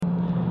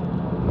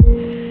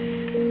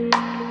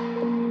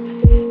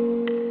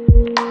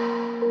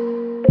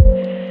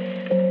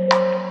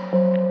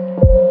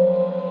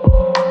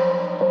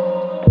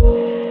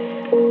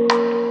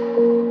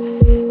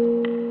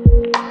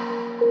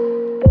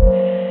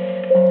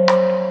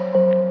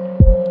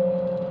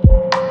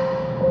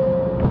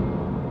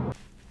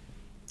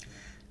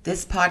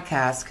This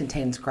podcast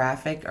contains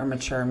graphic or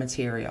mature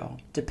material.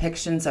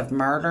 Depictions of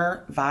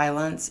murder,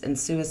 violence, and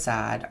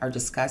suicide are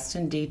discussed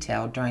in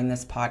detail during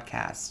this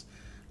podcast.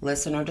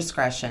 Listener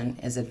discretion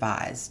is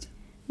advised.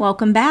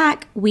 Welcome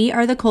back. We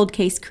are the Cold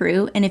Case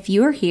Crew, and if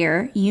you are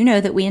here, you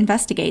know that we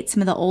investigate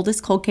some of the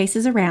oldest cold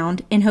cases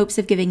around in hopes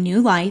of giving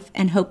new life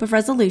and hope of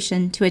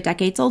resolution to a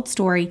decades-old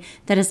story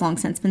that has long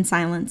since been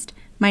silenced.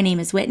 My name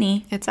is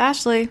Whitney. It's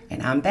Ashley.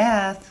 And I'm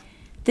Beth.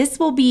 This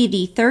will be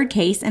the third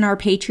case in our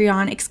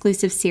Patreon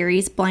exclusive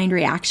series, Blind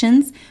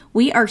Reactions.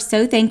 We are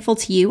so thankful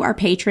to you, our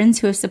patrons,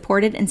 who have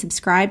supported and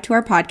subscribed to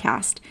our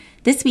podcast.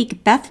 This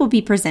week, Beth will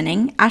be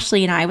presenting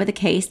Ashley and I with a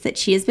case that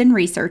she has been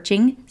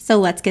researching, so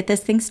let's get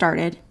this thing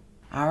started.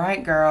 All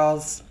right,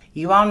 girls.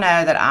 You all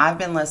know that I've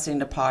been listening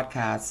to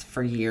podcasts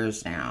for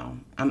years now.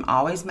 I'm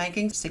always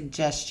making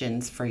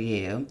suggestions for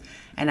you,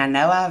 and I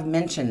know I've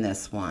mentioned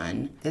this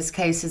one. This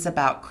case is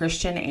about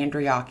Christian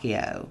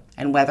Andreacchio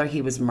and whether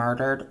he was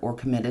murdered or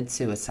committed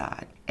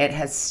suicide. It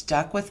has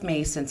stuck with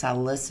me since I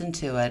listened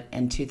to it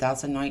in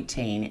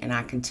 2019, and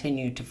I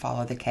continue to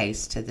follow the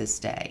case to this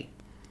day.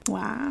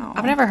 Wow.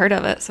 I've never heard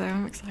of it, so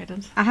I'm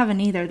excited. I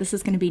haven't either. This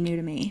is going to be new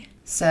to me.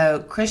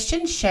 So,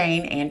 Christian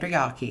Shane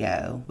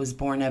Andreacchio was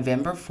born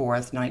November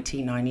 4th,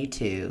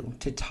 1992,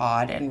 to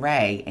Todd and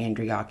Ray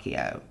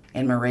Andreacchio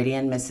in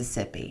Meridian,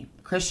 Mississippi.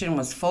 Christian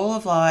was full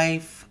of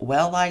life,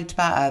 well-liked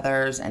by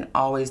others, and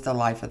always the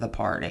life of the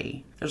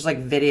party. There's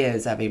like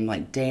videos of him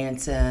like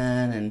dancing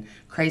and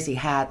crazy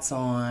hats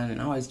on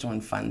and always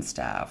doing fun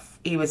stuff.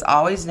 He was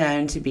always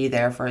known to be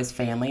there for his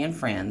family and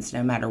friends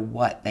no matter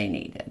what they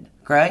needed.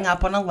 Growing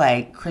up on a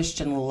lake,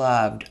 Christian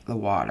loved the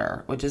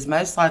water, which is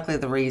most likely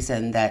the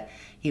reason that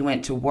he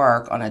went to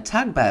work on a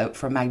tugboat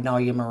for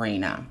Magnolia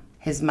Marina.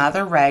 His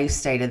mother, Ray,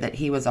 stated that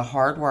he was a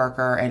hard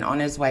worker and on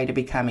his way to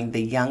becoming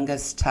the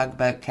youngest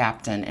tugboat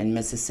captain in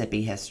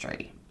Mississippi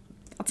history.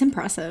 That's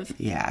impressive.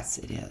 Yes,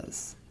 it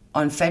is.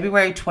 On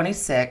February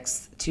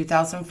 26,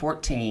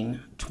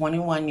 2014,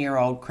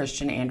 21-year-old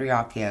Christian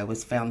Andreacchio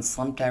was found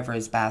slumped over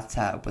his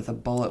bathtub with a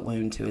bullet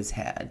wound to his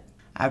head.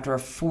 After a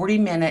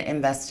 40-minute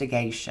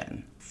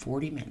investigation,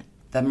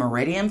 the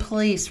Meridian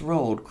police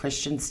ruled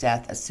Christian's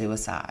death a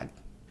suicide.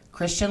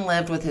 Christian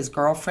lived with his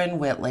girlfriend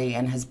Whitley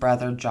and his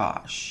brother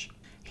Josh.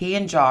 He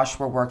and Josh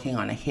were working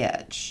on a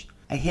hitch.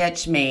 A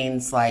hitch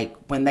means like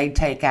when they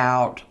take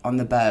out on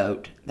the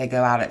boat, they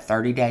go out at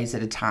 30 days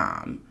at a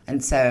time.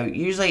 And so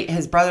usually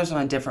his brother's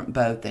on a different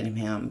boat than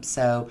him.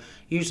 So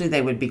usually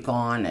they would be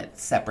gone at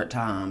separate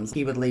times.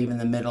 He would leave in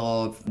the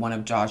middle of one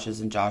of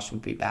Josh's and Josh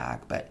would be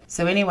back.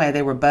 So anyway,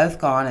 they were both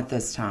gone at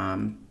this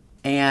time.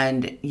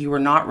 And you were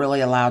not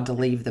really allowed to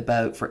leave the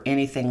boat for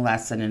anything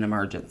less than an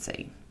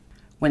emergency.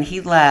 When he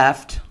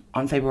left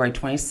on February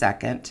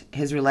 22nd,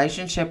 his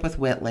relationship with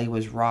Whitley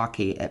was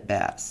rocky at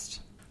best.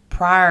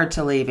 Prior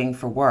to leaving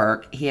for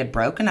work, he had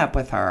broken up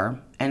with her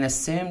and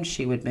assumed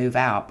she would move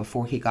out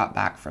before he got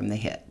back from the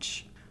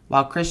hitch.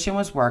 While Christian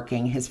was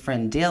working, his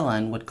friend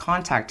Dylan would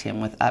contact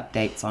him with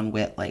updates on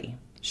Whitley.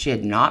 She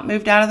had not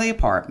moved out of the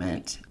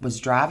apartment, was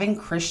driving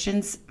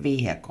Christian's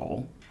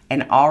vehicle,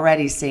 and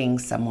already seeing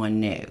someone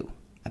new.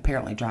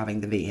 Apparently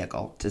driving the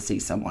vehicle to see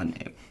someone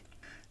new.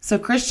 So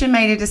Christian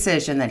made a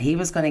decision that he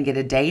was going to get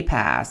a day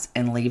pass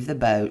and leave the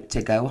boat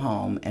to go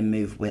home and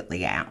move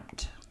Whitley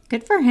out.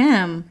 Good for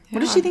him. Yeah, what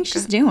does she think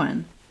she's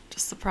doing?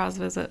 Just a surprise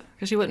visit,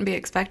 because she wouldn't be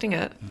expecting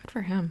it. Good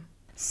for him.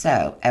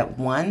 So at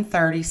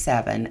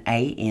 1:37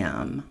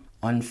 a.m.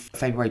 on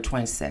February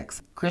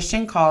 26th,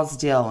 Christian calls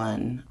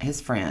Dylan,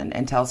 his friend,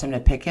 and tells him to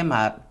pick him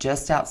up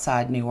just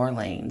outside New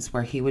Orleans,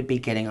 where he would be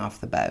getting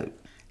off the boat.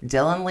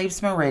 Dylan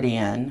leaves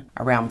Meridian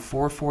around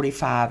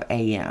 4:45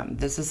 a.m.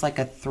 This is like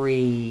a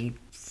 3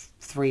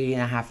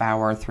 and a half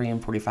hour, 3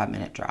 and 45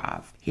 minute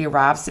drive. He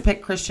arrives to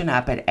pick Christian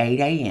up at 8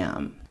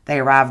 a.m. They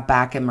arrive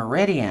back in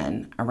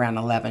Meridian around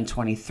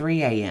 11:23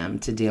 a.m.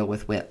 to deal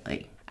with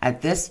Whitley.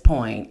 At this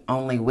point,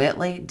 only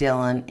Whitley,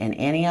 Dylan, and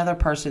any other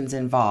persons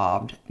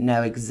involved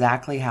know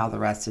exactly how the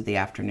rest of the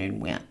afternoon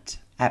went.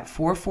 At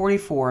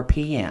 4:44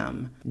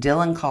 p.m.,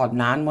 Dylan called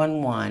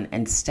 911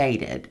 and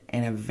stated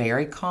in a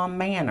very calm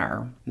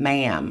manner,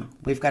 "Ma'am,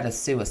 we've got a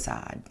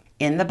suicide."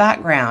 In the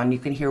background, you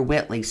can hear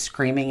Whitley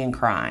screaming and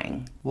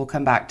crying. We'll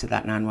come back to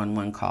that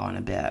 911 call in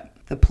a bit.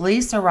 The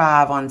police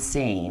arrive on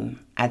scene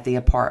at the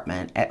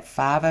apartment at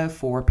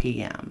 5:04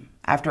 p.m.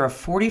 After a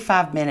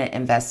 45-minute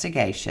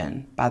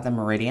investigation by the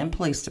Meridian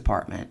Police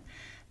Department,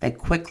 they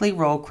quickly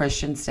rule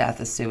Christian's death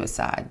a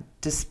suicide,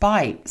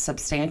 despite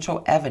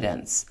substantial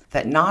evidence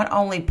that not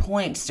only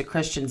points to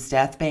Christian's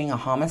death being a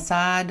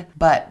homicide,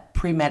 but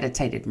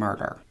premeditated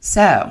murder.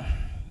 So,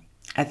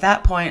 at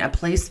that point, a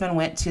policeman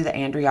went to the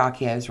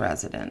Andreacchio's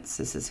residence,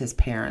 this is his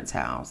parents'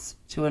 house,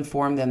 to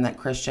inform them that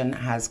Christian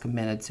has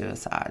committed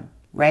suicide.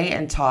 Ray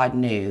and Todd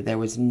knew there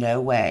was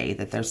no way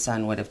that their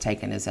son would have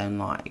taken his own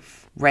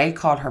life. Ray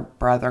called her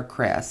brother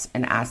Chris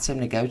and asked him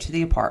to go to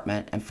the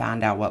apartment and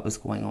find out what was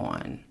going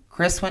on.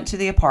 Chris went to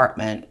the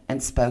apartment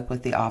and spoke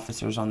with the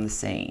officers on the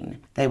scene.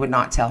 They would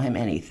not tell him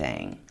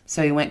anything.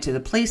 So he went to the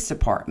police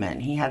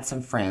department. He had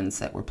some friends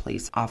that were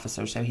police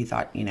officers, so he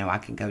thought, I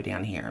can go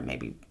down here and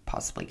maybe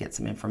possibly get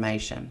some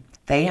information.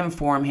 They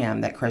inform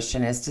him that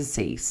Christian is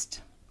deceased.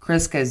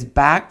 Chris goes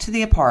back to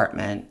the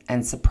apartment,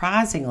 and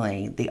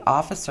surprisingly, the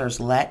officers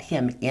let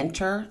him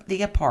enter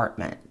the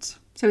apartment.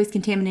 So he's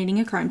contaminating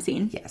a crime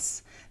scene.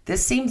 Yes.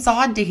 This seems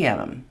odd to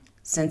him,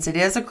 since it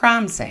is a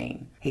crime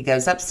scene. He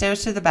goes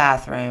upstairs to the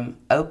bathroom,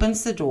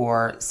 opens the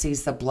door,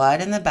 sees the blood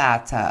in the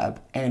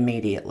bathtub, and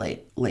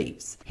immediately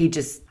leaves.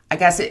 I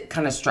guess it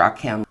kind of struck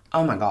him,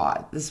 oh my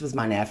God, this was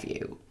my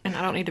nephew. And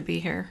I don't need to be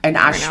here. And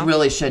I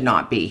really should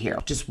not be here,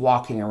 just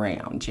walking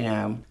around,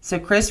 So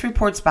Chris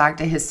reports back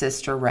to his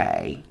sister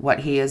Ray what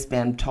he has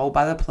been told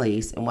by the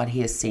police and what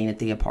he has seen at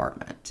the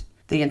apartment.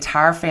 The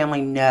entire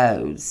family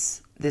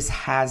knows this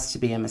has to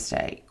be a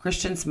mistake.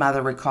 Christian's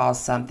mother recalls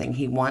something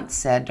he once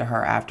said to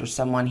her after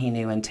someone he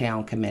knew in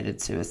town committed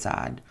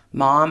suicide.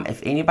 Mom,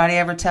 if anybody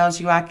ever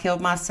tells you I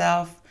killed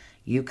myself,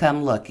 you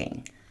come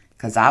looking,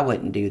 because I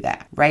wouldn't do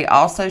that. Ray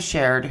also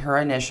shared her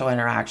initial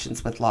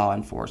interactions with law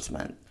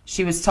enforcement.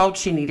 She was told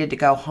she needed to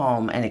go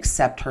home and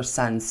accept her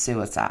son's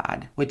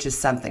suicide, which is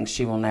something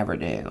she will never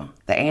do.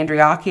 The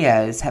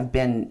Andreacchios have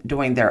been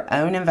doing their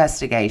own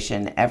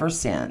investigation ever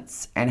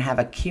since and have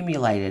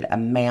accumulated a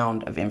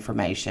mound of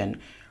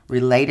information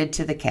related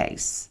to the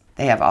case.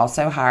 They have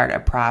also hired a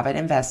private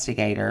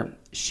investigator,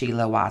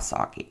 Sheila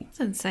Wysocki. It's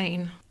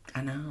insane. I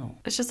know.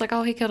 It's just like,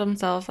 oh, he killed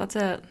himself. That's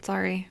it.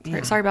 Sorry.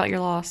 Yeah. Sorry about your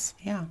loss.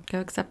 Yeah. Go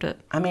accept it.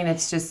 I mean,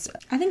 it's just...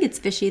 I think it's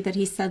fishy that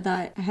he said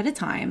that ahead of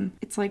time.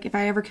 It's like, if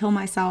I ever kill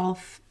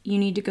myself, you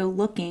need to go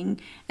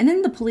looking. And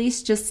then the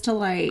police just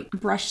to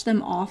brush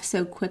them off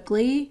so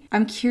quickly.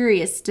 I'm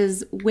curious,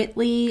 does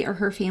Whitley or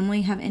her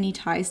family have any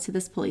ties to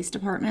this police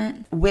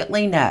department?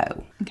 Whitley,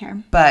 no. Okay.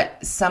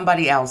 But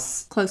somebody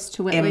else Close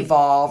to Whitley?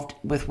 involved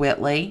with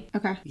Whitley.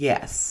 Okay.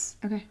 Yes.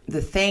 Okay.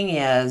 The thing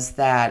is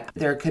that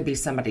there could be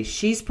somebody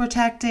she's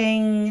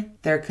protecting.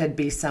 There could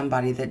be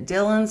somebody that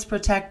Dylan's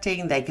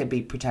protecting. They could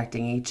be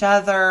protecting each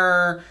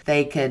other.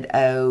 They could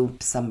owe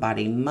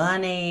somebody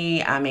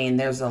money. I mean,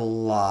 there's a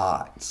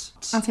lot.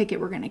 I'll take it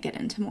we're going to get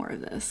into more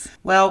of this.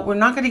 Well, we're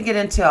not going to get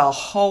into a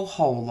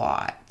whole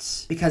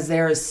lot because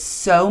there is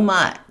so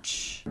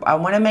much. I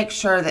want to make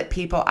sure that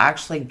people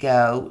actually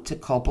go to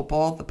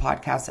Culpable, the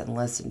podcast, and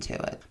listen to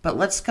it. But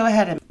let's go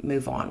ahead and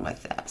move on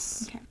with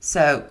this. Okay.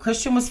 So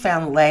Christian was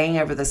found laying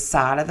over the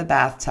side of the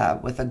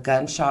bathtub with a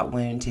gunshot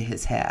wound to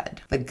his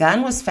head. The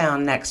gun was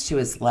found next to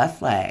his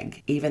left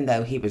leg, even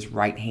though he was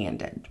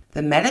right-handed.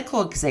 The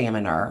medical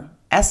examiner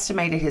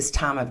estimated his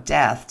time of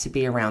death to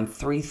be around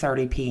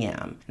 3:30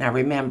 p.m. Now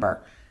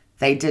remember,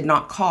 they did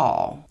not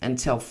call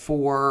until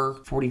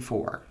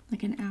 4:44.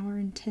 Like an hour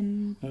and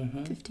 10,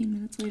 15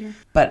 minutes later.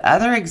 But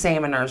other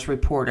examiners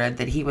reported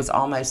that he was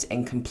almost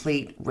in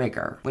complete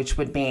rigor, which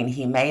would mean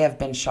he may have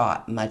been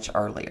shot much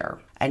earlier.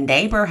 A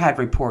neighbor had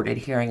reported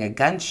hearing a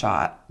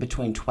gunshot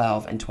between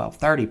 12 and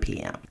 12:30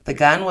 p.m. The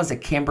gun was a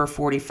Kimber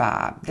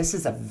 45. This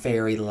is a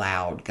very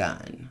loud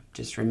gun.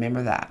 Just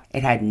remember that.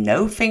 It had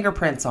no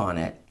fingerprints on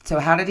it. So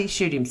how did he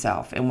shoot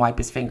himself and wipe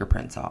his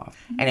fingerprints off?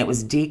 And it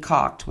was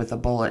decocked with a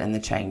bullet in the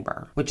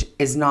chamber, which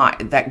is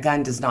not, that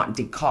gun does not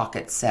decock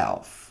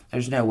itself.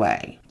 There's no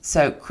way.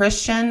 So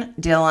Christian,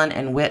 Dylan,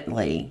 and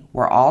Whitley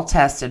were all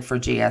tested for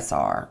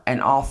GSR,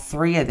 and all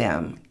three of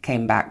them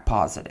came back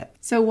positive.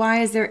 So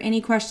why is there any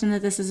question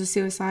that this is a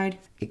suicide?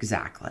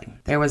 Exactly.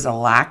 There was a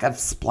lack of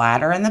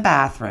splatter in the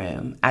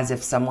bathroom, as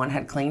if someone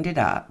had cleaned it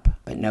up,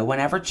 but no one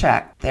ever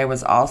checked. There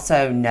was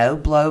also no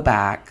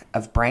blowback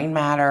of brain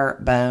matter,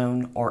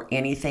 bone, or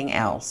anything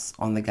else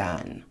on the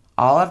gun.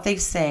 All of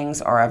these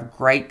things are of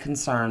great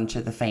concern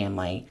to the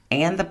family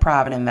and the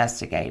private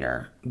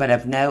investigator, but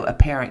of no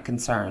apparent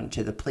concern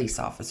to the police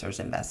officers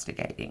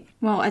investigating.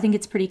 Well, I think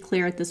it's pretty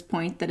clear at this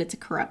point that it's a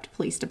corrupt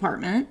police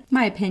department.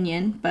 My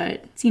opinion, but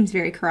it seems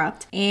very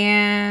corrupt.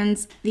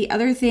 And the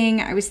other thing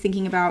I was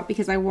thinking about,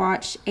 because I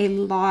watch a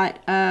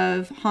lot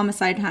of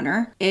Homicide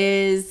Hunter,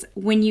 is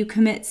when you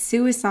commit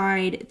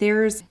suicide,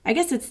 there's, I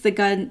guess it's the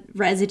gun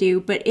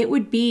residue, but it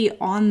would be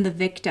on the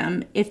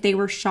victim if they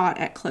were shot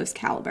at close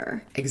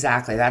caliber.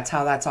 Exactly. That's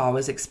how that's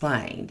always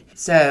explained.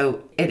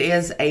 So it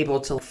is able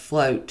to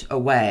float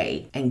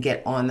away and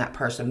get on that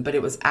person, but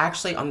it was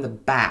actually on the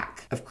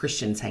back of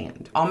Christian's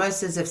hand,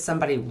 almost as if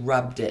somebody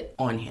rubbed it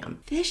on him.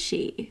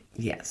 Fishy.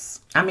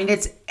 Yes. I mean,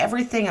 it's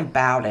everything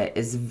about it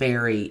is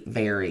very,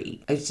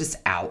 very, it's just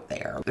out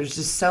there. There's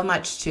just so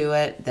much to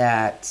it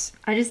that...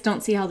 I just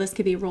don't see how this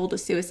could be rolled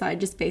as suicide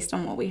just based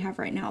on what we have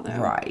right now, though.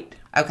 Right.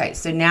 Okay,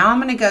 so now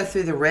I'm going to go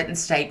through the written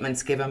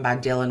statements given by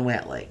Dylan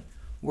Whitley.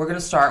 We're going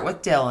to start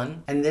with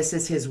Dylan, and this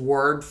is his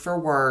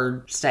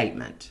word-for-word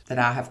statement that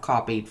I have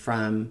copied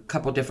from a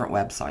couple different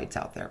websites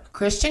out there.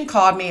 Christian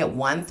called me at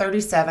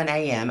 1:37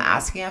 a.m.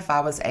 asking if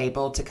I was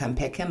able to come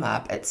pick him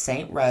up at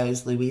St.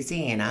 Rose,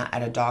 Louisiana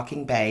at a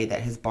docking bay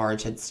that his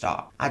barge had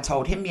stopped. I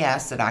told him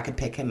yes, that I could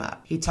pick him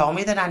up. He told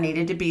me that I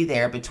needed to be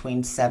there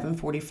between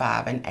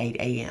 7:45 and 8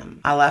 a.m.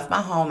 I left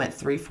my home at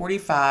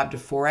 3:45 to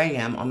 4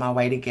 a.m. on my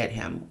way to get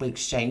him. We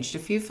exchanged a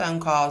few phone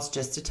calls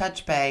just to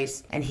touch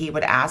base, and he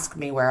would ask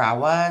me where I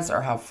was was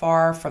or how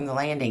far from the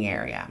landing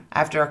area.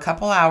 After a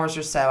couple hours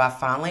or so, I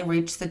finally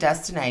reached the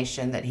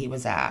destination that he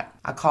was at.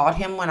 I called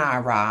him when I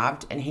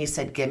arrived, and he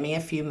said, "Give me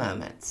a few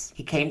moments."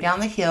 He came down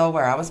the hill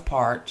where I was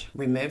parked,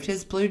 removed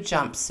his blue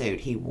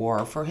jumpsuit he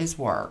wore for his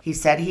work. He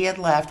said he had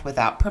left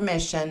without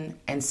permission,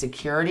 and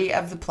security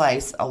of the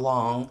place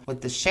along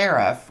with the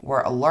sheriff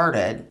were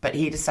alerted, but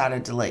he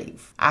decided to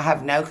leave. I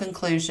have no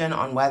conclusion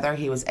on whether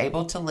he was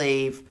able to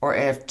leave or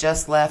if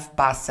just left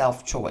by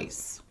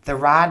self-choice. The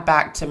ride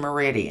back to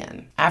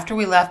Meridian. After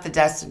we left the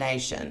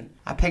destination,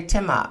 I picked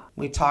him up.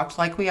 We talked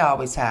like we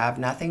always have.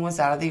 Nothing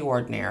was out of the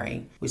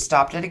ordinary. We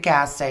stopped at a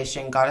gas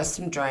station, got us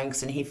some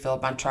drinks, and he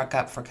filled my truck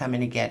up for coming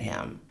to get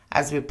him.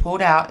 As we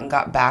pulled out and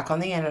got back on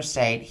the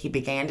interstate, he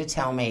began to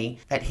tell me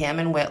that him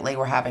and Whitley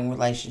were having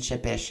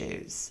relationship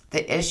issues.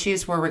 The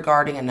issues were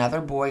regarding another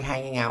boy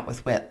hanging out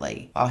with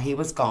Whitley while he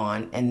was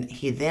gone, and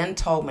he then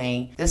told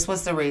me this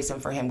was the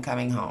reason for him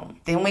coming home.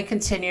 Then we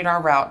continued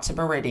our route to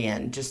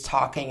Meridian, just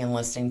talking and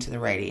listening to the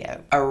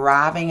radio.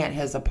 Arriving at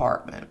his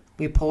apartment,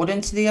 we pulled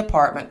into the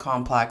apartment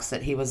complex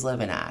that he was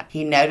living at.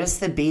 He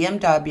noticed the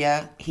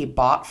BMW he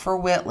bought for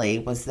Whitley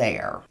was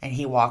there, and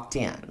he walked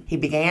in. He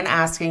began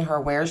asking her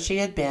where she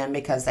had been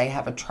because they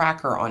have a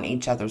tracker on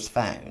each other's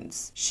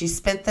phones. She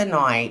spent the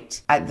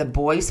night at the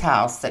boy's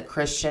house that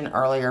Christian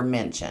earlier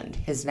mentioned.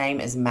 His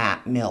name is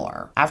Matt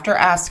Miller. After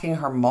asking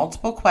her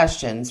multiple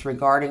questions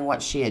regarding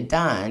what she had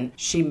done,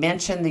 she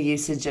mentioned the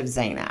usage of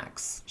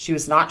Xanax. She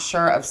was not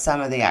sure of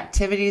some of the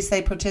activities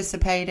they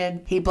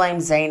participated. He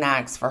blamed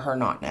Xanax for her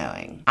not knowing.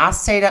 I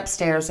stayed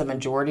upstairs a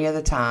majority of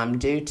the time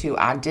due to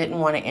I didn't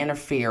want to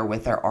interfere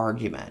with their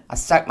argument. I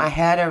stuck my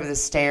head over the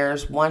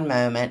stairs one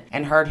moment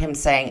and heard him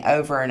saying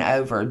over and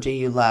over, "Do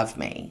you love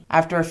me?"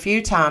 After a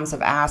few times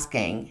of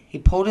asking, he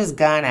pulled his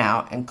gun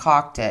out and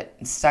cocked it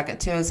and stuck it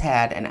to his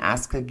head and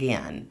asked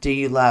again, "Do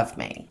you love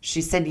me?"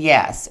 She said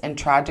yes and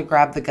tried to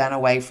grab the gun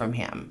away from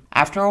him.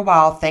 After a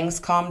while, things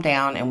calmed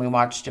down and we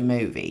watched a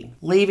movie,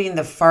 leaving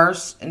the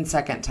first and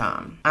second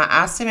time. I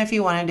asked him if he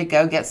wanted to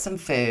go get some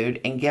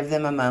food and give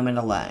them a moment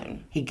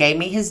alone. He gave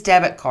me his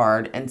debit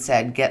card and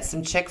said get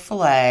some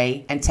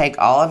Chick-fil-A and take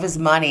all of his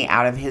money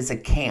out of his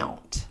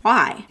account.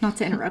 Why? Not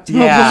to interrupt.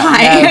 Yeah,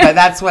 Why? no, but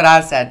that's what I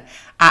said.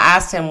 I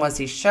asked him was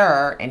he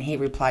sure, and he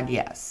replied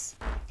yes.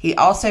 He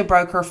also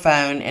broke her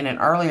phone in an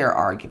earlier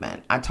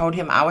argument. I told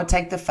him I would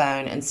take the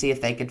phone and see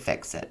if they could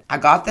fix it. I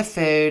got the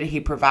food.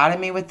 He provided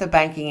me with the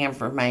banking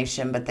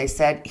information, but they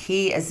said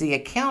he, as the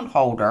account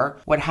holder,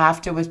 would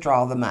have to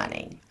withdraw the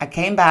money. I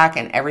came back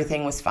and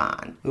everything was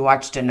fine. We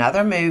watched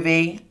another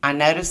movie. I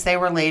noticed they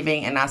were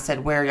leaving and I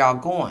said, "Where are y'all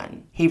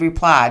going?" He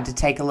replied to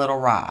take a little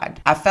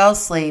ride. I fell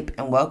asleep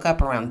and woke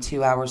up around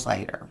 2 hours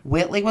later.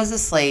 Whitley was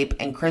asleep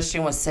and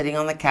Christian was sitting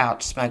on the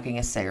couch smoking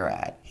a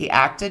cigarette. He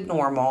acted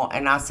normal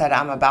and I said,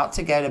 "I'm about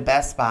to go to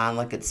Best Buy and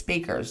look at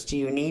speakers. Do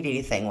you need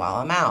anything while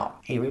I'm out?"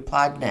 He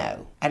replied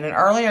no. At an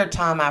earlier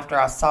time after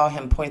I saw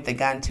him point the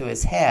gun to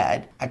his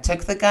head, I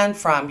took the gun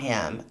from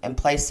him and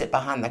placed it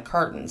behind the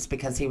curtains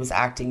because he was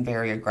acting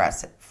very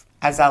aggressive.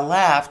 As I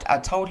left, I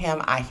told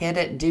him I hid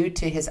it due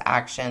to his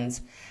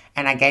actions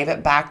and I gave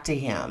it back to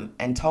him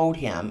and told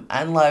him,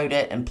 "Unload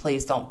it and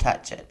please don't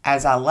touch it."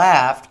 As I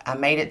left, I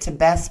made it to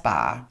Best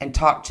Buy and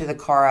talked to the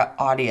car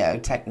audio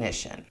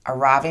technician,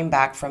 arriving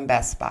back from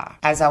Best Buy.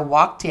 As I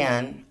walked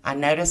in, I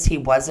noticed he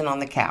wasn't on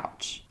the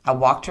couch. I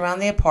walked around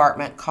the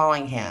apartment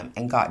calling him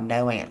and got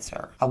no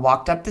answer. I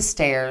walked up the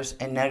stairs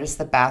and noticed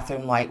the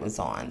bathroom light was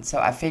on, so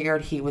I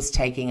figured he was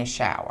taking a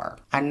shower.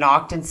 I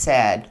knocked and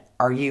said,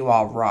 "Are you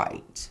all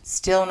right?"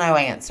 Still no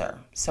answer.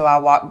 So I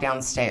walked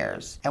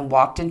downstairs and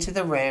walked into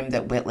the room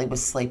that Whitley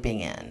was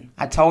sleeping in.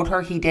 I told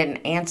her he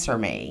didn't answer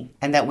me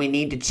and that we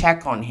need to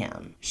check on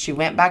him. She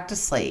went back to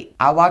sleep.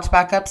 I walked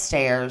back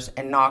upstairs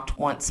and knocked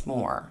once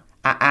more.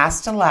 I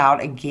asked aloud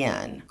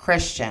again,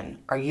 "Christian,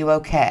 are you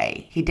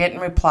okay?" He didn't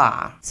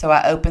reply, so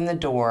I opened the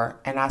door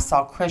and I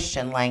saw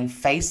Christian laying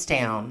face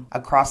down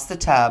across the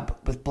tub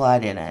with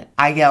blood in it.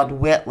 I yelled,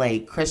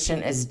 "Whitley,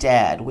 Christian is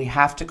dead. We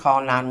have to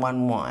call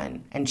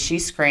 911. And she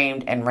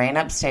screamed and ran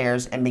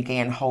upstairs and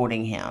began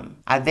holding him.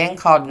 I then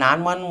called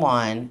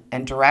 911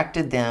 and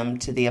directed them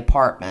to the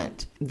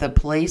apartment. The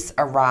police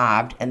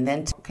arrived and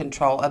then took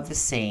control of the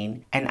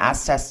scene and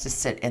asked us to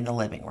sit in the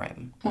living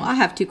room. Well, I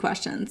have two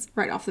questions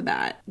right off the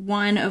bat.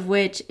 One of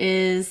which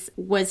is,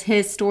 was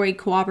his story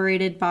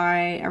corroborated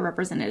by a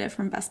representative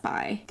from Best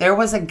Buy? There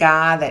was a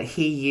guy that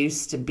he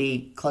used to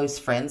be close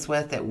friends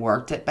with that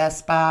worked at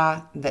Best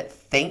Buy that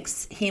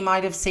thinks he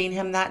might have seen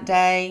him that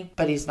day,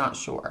 but he's not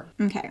sure.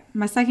 Okay.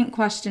 My second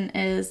question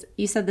is,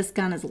 you said this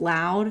gun is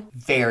loud?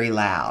 Very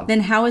loud.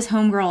 Then how is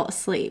homegirl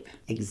asleep?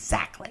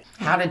 Exactly.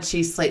 How did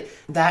she sleep?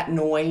 That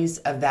noise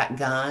of that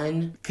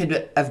gun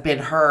could have been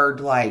heard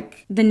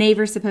like... The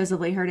neighbor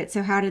supposedly heard it,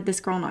 so how did this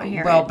girl not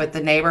hear it? Well, but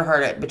the neighbor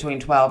heard it between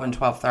 12 and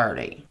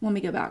 12:30. Let me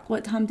go back.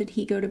 What time did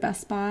he go to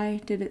Best Buy,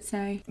 did it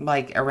say?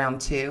 Like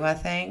around 2, I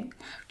think.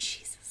 Oh,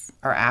 Jesus.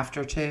 or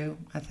after 2,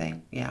 I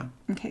think. Yeah.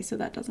 Okay, so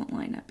that doesn't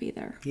line up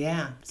either.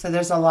 Yeah. So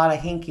there's a lot of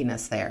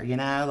hinkiness there,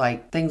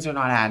 like things are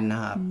not adding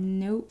up.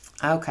 Nope.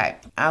 Okay.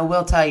 I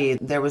will tell you,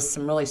 there was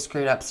some really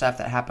screwed up stuff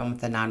that happened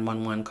with the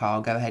 911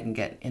 call. Go ahead and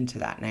get into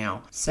that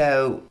now.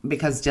 So,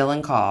 because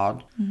Dylan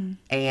called,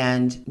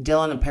 and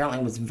Dylan apparently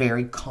was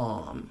very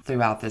calm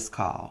throughout this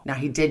call. Now,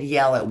 he did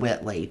yell at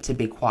Whitley to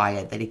be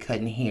quiet, that he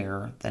couldn't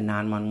hear the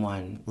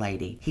 911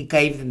 lady. He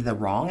gave them the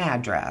wrong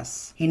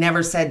address. He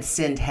never said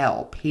send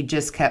help. He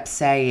just kept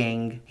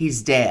saying,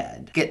 he's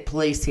dead. Get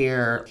police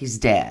here. He's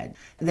dead.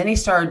 And then he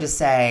started to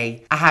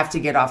say, I have to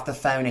get off the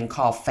phone and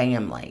call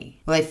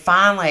family. Well, they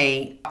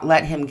finally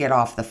let him get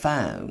off the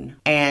phone.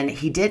 And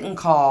he didn't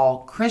call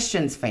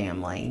Christian's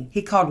family.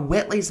 He called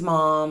Whitley's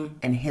mom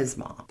and his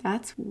mom.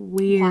 That's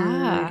weird.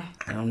 Wow.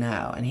 I don't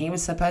know. And he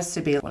was supposed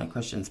to be one of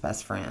Christian's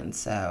best friends,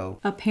 so...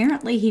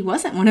 Apparently, he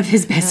wasn't one of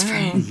his best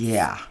friends.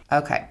 Yeah.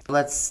 Okay.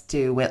 Let's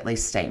do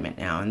Whitley's statement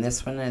now. And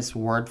this one is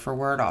word for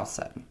word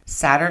also.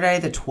 Saturday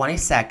the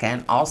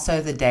 22nd,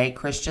 also the day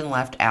Christian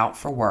left out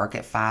for work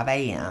at 5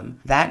 a.m.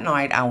 That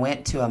night, I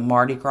went to a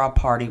Mardi Gras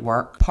party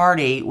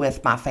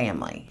with my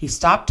family. He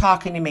stopped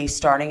talking to me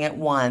starting at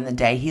 1 the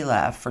day he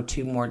left for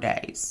 2 more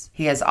days.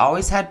 He has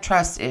always had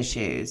trust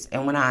issues,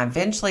 and when I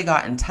eventually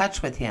got in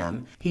touch with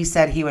him, he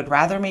said he would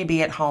rather me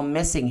be at home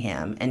missing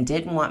him and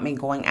didn't want me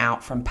going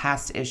out from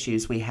past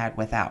issues we had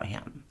without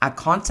him. I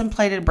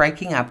contemplated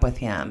breaking up with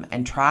him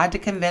and tried to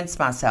convince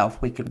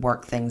myself we could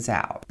work things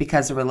out,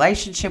 because a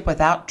relationship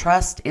without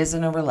trust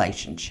isn't a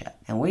relationship.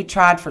 And we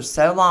tried for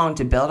so long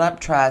to build up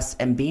trust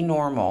and be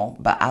normal,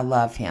 but I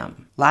love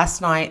him.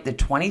 Last night, the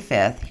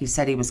 25th, he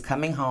said he was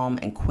coming home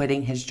and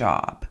quitting his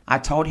job. I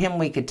told him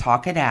we could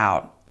talk it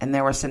out, and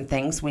there were some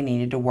things we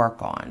needed to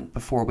work on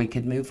before we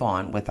could move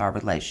on with our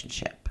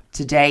relationship.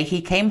 Today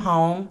he came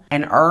home,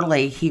 and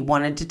early he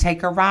wanted to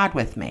take a ride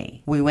with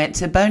me. We went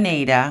to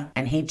Bonita,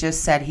 and he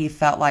just said he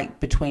felt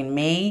like between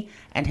me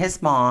and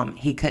his mom,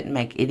 he couldn't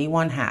make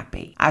anyone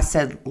happy. I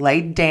said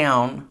laid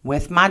down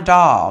with my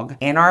dog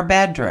in our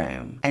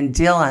bedroom, and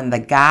Dylan, the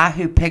guy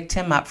who picked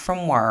him up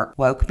from work,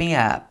 woke me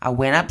up. I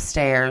went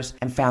upstairs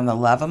and found the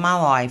love of my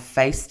life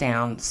face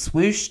down,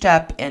 swooshed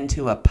up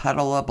into a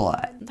puddle of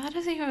blood. That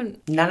doesn't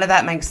even... None of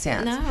that makes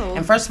sense. No.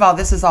 And first of all,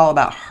 this is all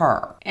about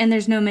her. And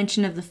there's no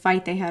mention of the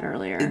fight they had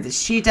earlier.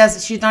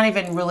 She's not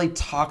even really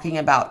talking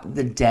about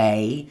the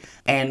day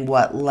and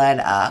what led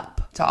up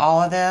to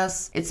all of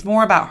this. It's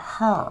more about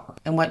her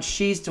and what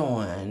she's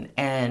doing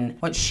and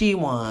what she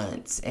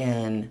wants,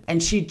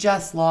 and she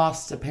just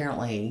lost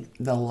apparently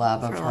the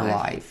love of her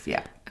life.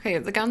 Yeah. Okay,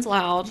 the gun's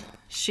loud.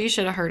 She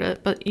should have heard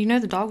it, but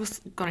the dog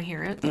was going to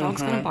hear it. The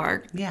dog's going to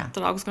bark. Yeah.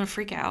 The dog's going to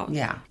freak out.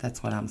 Yeah,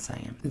 that's what I'm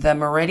saying. The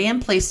Meridian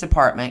Police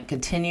Department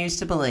continues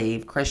to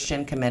believe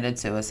Christian committed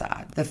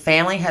suicide. The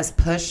family has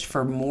pushed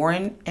for more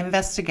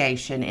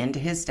investigation into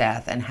his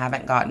death and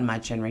haven't gotten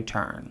much in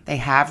return. They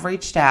have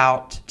reached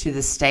out to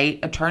the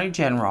state attorney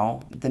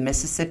general, the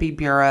Mississippi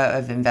Bureau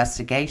of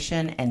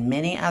Investigation, and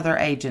many other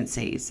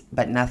agencies,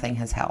 but nothing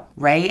has helped.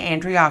 Ray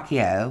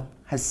Andreacchio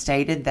has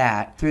stated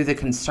that through the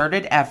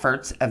concerted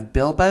efforts of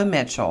Bilbo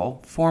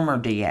Mitchell, former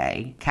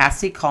DA,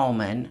 Cassie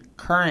Coleman,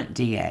 current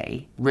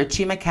DA,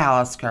 Richie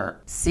McAllister,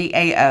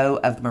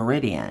 CAO of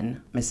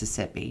Meridian,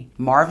 Mississippi,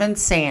 Marvin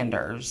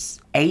Sanders,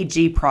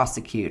 AG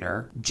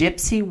prosecutor,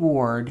 Gypsy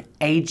Ward,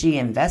 AG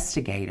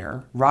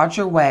investigator,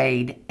 Roger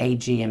Wade,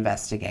 AG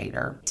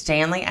investigator,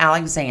 Stanley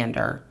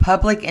Alexander,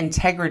 Public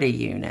Integrity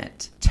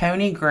Unit,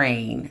 Tony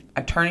Green,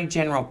 Attorney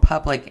General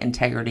Public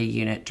Integrity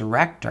Unit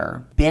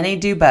Director, Benny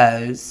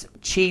Dubose,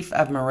 Chief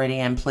of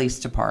Meridian Police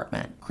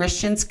Department.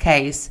 Christian's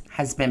case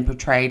has been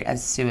portrayed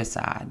as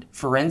suicide.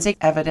 Forensic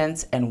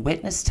evidence and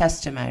witness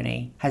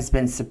testimony has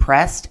been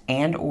suppressed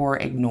and or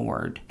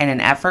ignored. In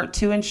an effort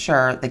to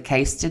ensure the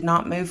case did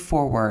not move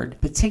forward,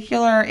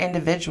 particular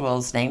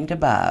individuals named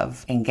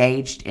above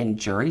engaged in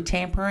jury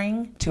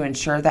tampering to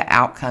ensure the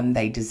outcome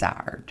they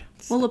desired.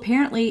 Well,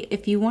 apparently,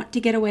 if you want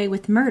to get away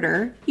with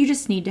murder, you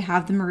just need to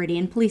have the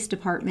Meridian Police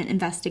Department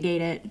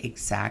investigate it.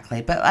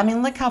 Exactly. But,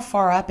 look how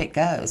far up it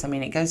goes.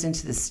 It goes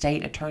into the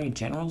state attorney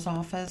general's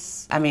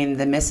office.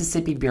 The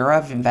Mississippi Bureau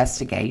of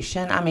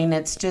Investigation.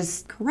 It's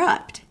just...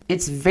 corrupt.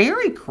 It's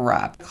very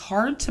corrupt.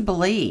 Hard to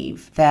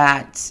believe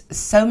that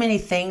so many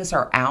things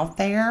are out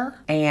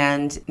there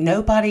and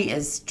nobody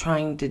is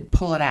trying to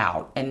pull it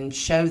out and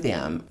show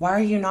them. Why are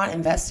you not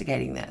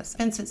investigating this? It's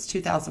been since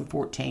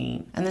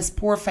 2014. And this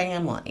poor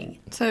family.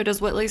 So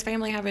does Whitley's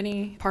family have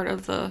any part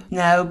of the...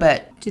 No,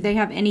 but... Do they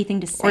have anything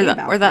to say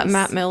about Or that this?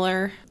 Matt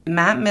Miller?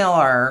 Matt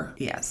Miller,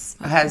 yes,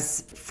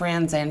 has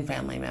friends and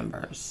family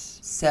members.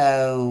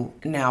 So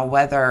now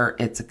whether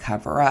it's a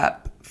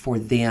cover-up for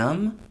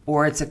them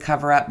or it's a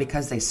cover-up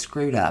because they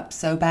screwed up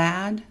so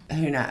bad,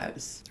 who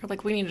knows? Or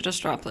we need to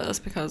just drop this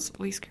because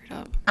we screwed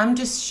up. I'm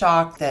just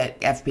shocked that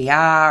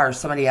FBI or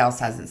somebody else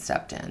hasn't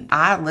stepped in.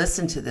 I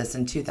listened to this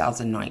in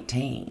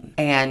 2019,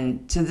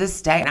 and to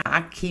this day,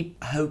 I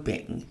keep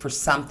hoping for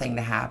something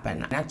to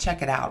happen. And I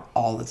check it out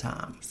all the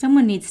time.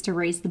 Someone needs to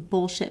raise the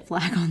bullshit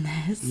flag on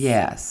this.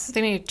 Yes.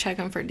 They need to check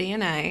them for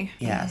DNA.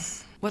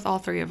 Yes. with all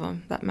three of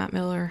them, that Matt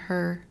Miller,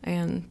 her,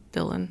 and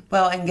Dylan.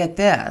 Well, and get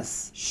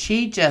this.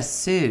 She just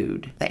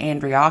sued the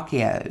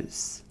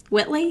Andreacchios.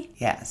 Whitley?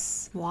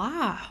 Yes.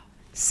 Wow.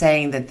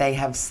 Saying that they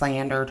have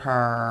slandered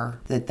her,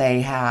 that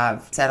they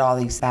have said all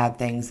these bad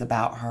things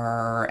about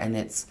her, and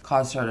it's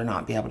caused her to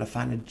not be able to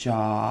find a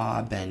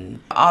job and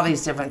all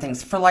these different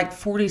things for like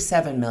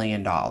 $47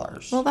 million.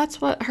 Well,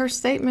 that's what her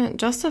statement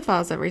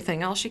justifies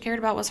everything. All she cared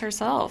about was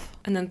herself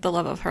and then the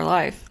love of her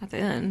life at the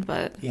end.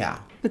 But yeah.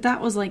 But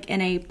that was like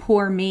in a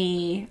poor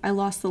me, I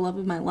lost the love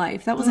of my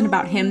life. That wasn't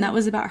about him. That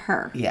was about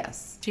her.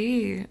 Yes.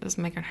 She is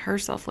making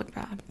herself look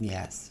bad.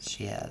 Yes,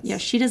 she is. Yeah,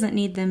 she doesn't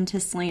need them to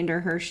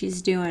slander her.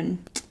 She's doing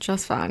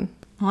just fine.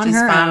 On Just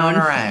her fine own. on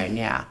her own,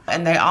 yeah.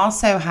 And they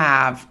also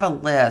have a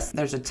list.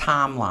 There's a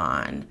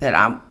timeline that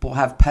I will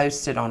have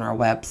posted on our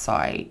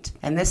website.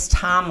 And this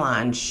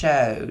timeline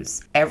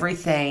shows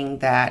everything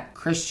that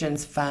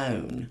Christian's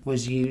phone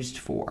was used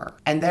for.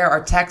 And there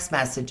are text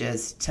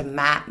messages to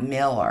Matt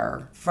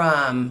Miller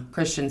from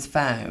Christian's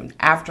phone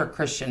after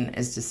Christian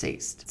is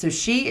deceased. So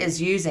she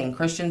is using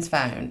Christian's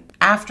phone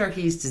after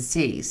he's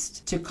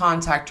deceased to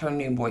contact her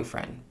new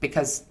boyfriend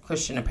because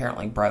Christian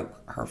apparently broke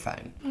her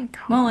phone.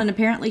 Well, and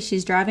apparently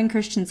she's driving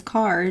Christian's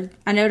car.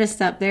 I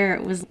noticed up there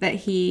it was that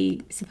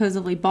he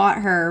supposedly bought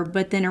her,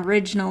 but then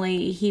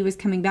originally he was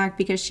coming back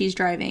because she's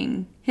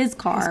driving his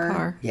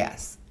car.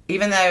 Yes.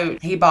 Even though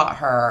he bought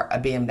her a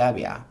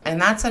BMW.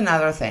 And that's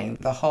another thing,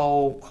 the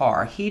whole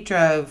car. He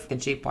drove a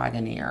Jeep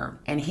Wagoneer,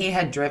 and he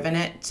had driven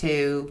it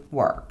to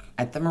work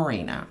at the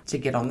marina to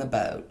get on the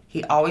boat.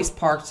 He always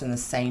parks in the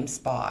same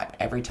spot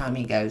every time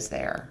he goes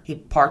there. He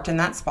parked in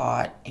that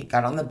spot, he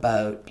got on the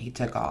boat, he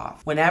took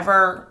off.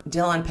 Whenever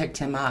Dylan picked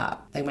him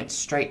up, they went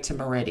straight to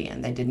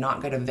Meridian. They did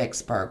not go to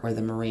Vicksburg where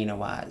the marina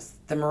was.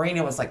 The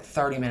marina was like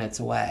 30 minutes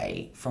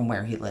away from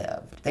where he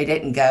lived. They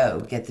didn't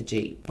go get the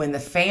Jeep. When the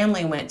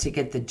family went to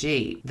get the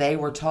Jeep, they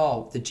were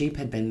told the Jeep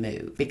had been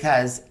moved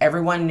because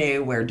everyone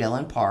knew where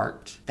Dylan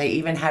parked. They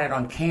even had it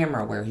on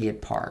camera where he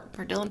had parked.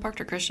 Where Dylan parked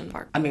or Christian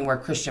parked? Where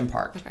Christian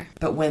parked. Okay.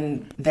 But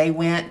when they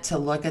went to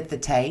look at the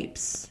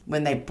tapes,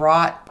 when they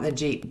brought the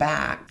Jeep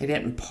back, they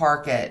didn't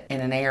park it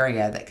in an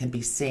area that could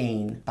be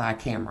seen by a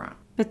camera.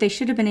 But they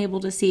should have been able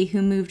to see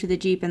who moved the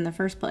Jeep in the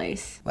first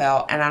place.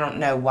 Well, and I don't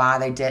know why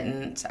they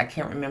didn't. I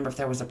can't remember if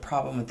there was a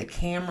problem with the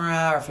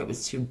camera or if it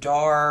was too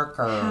dark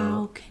or...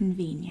 How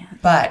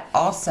convenient. But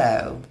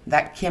also,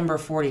 that Kimber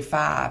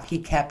 45, he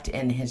kept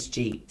in his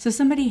Jeep. So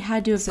somebody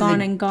had to have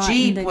gone and gotten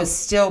Jeep the... was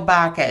still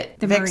back at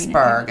the Vicksburg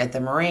marina. at the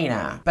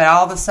marina. But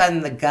all of a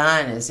sudden, the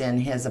gun is in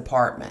his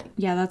apartment.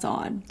 Yeah, that's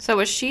odd. So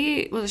was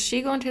she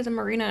going to the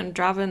marina and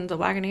driving the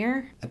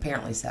Wagoneer?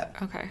 Apparently so.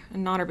 Okay,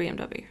 and not her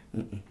BMW.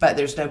 But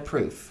there's no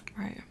proof.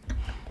 Right.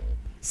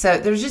 So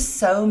there's just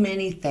so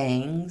many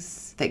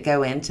things that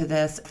go into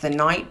this. The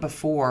night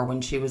before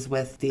when she was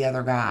with the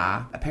other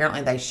guy,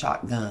 apparently they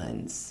shot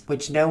guns,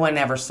 which no one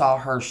ever saw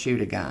her shoot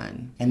a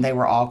gun. And they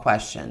were all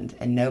questioned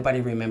and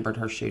nobody remembered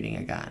her shooting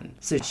a gun.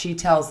 So she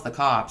tells the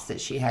cops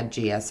that she had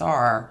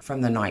GSR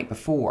from the night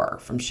before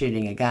from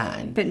shooting a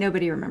gun. But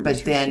nobody remembers.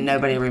 But then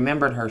nobody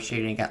remembered her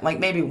shooting a gun. Like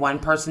maybe one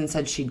person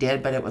said she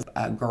did, but it was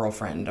a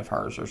girlfriend of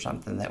hers or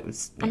something that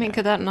was...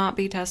 could that not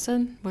be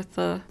tested with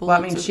the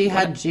bullets? Well, she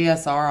had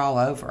GSR all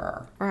over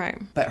her.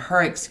 Right. But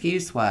her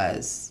excuse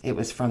was it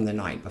was from the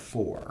night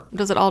before.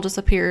 Does it all just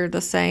appear the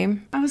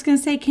same? I was going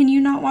to say, can you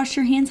not wash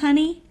your hands,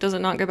 honey? Does it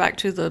not go back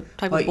to the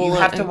type of bullet? You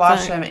have to and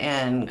wash thing them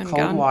in and cold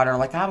gun? water.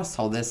 Like I was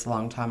told this a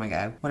long time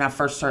ago when I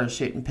first started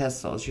shooting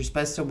pistols. You're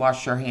supposed to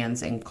wash your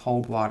hands in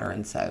cold water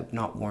and soap,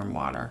 not warm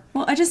water.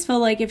 Well, I just feel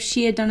like if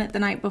she had done it the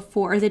night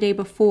before or the day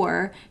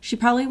before, she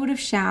probably would have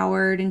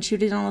showered and she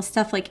would have done all this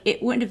stuff. Like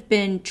it wouldn't have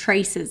been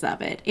traces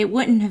of it. It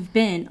wouldn't have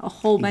been a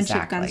whole bunch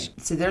of guns.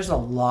 So there's a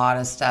lot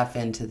of stuff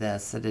into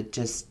this that it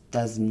just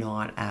does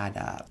not add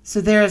up.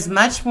 So there is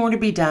much more to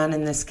be done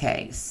in this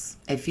case.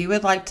 If you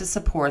would like to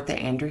support the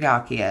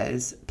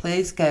Andreacchios,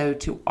 please go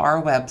to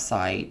our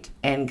website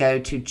and go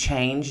to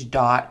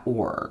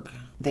change.org.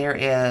 There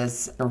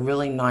is a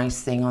really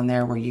nice thing on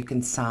there where you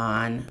can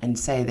sign and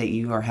say that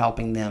you are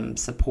helping them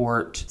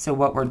support. So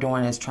what we're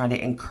doing is trying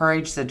to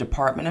encourage the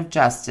Department of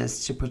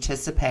Justice to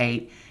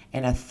participate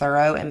in a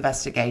thorough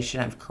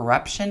investigation of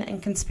corruption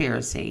and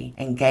conspiracy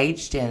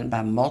engaged in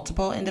by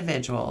multiple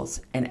individuals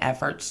in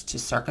efforts to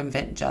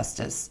circumvent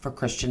justice for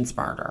Christian's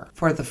murder.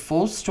 For the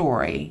full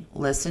story,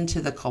 listen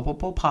to the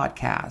Culpable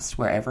podcast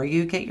wherever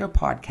you get your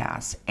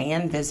podcasts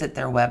and visit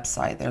their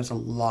website. There's a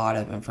lot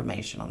of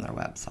information on their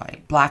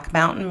website. Black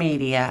Mountain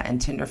Media and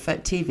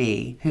Tenderfoot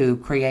TV, who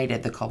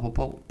created the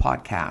Culpable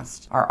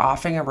podcast, are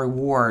offering a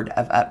reward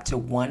of up to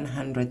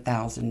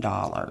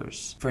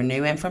 $100,000 for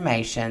new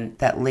information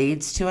that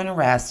leads to an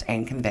arrest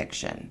and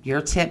conviction. Your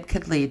tip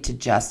could lead to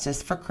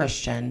justice for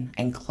Christian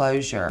and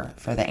closure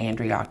for the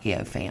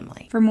Andreacchio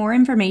family. For more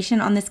information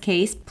on this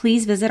case,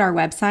 please visit our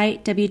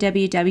website,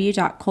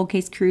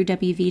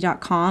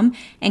 www.coldcasecrewwv.com,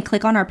 and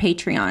click on our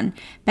Patreon.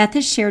 Beth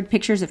has shared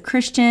pictures of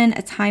Christian,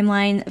 a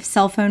timeline of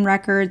cell phone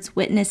records,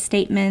 witness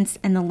statements,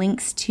 and the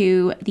links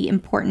to the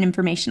important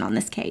information on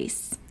this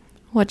case.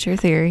 What's your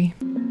theory?